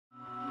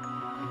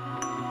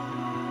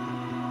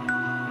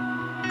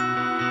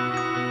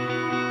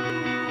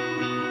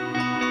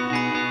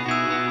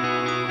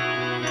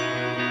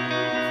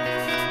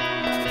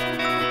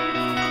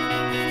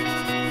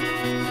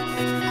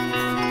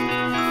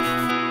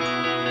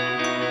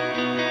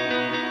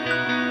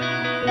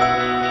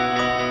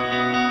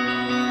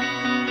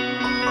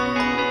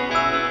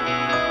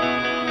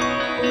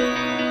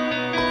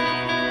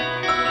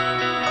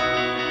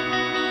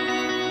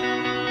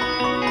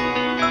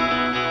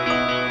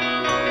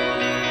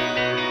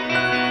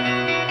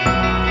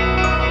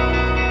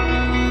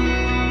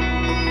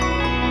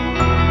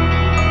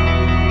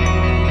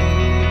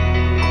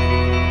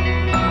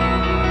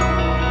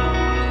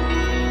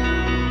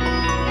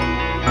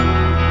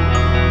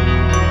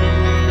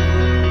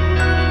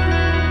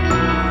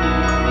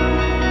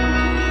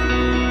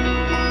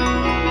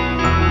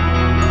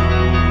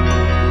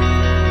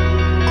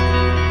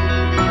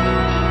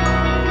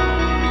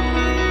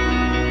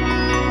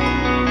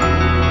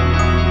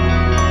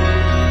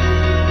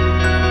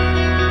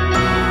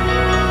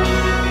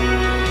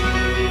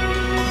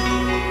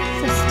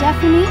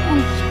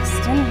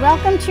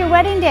Welcome to your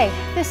wedding day.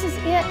 This is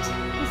it.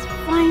 It's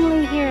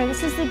finally here.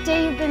 This is the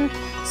day you've been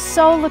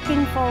so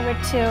looking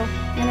forward to,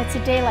 and it's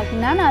a day like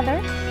none other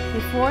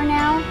before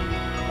now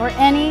or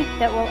any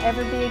that will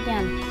ever be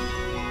again.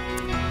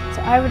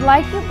 So I would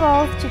like you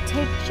both to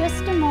take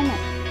just a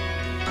moment.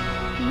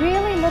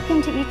 Really look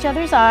into each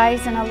other's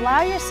eyes and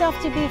allow yourself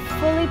to be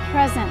fully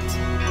present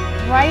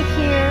right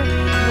here,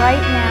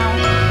 right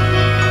now.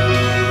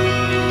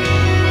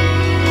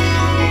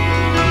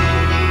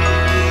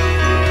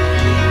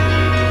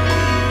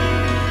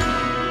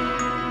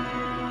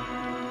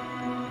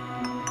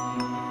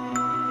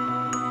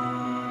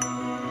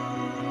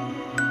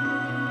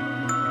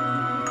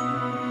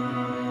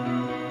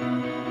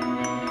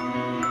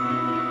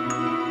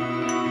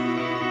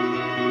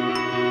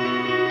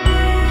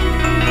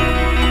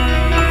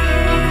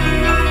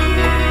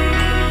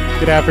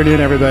 Good afternoon,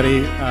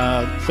 everybody.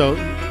 So,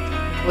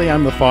 really,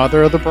 I'm the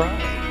father of the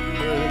bride.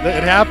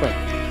 It happened.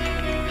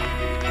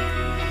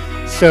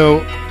 So,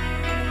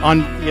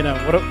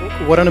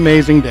 what an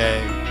amazing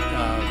day.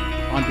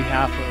 On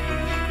behalf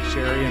of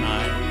Sherry and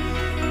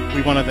I,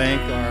 we want to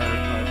thank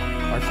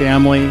our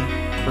family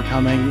for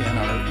coming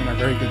and our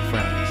very good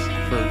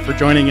friends for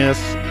joining us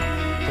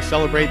to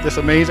celebrate this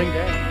amazing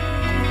day.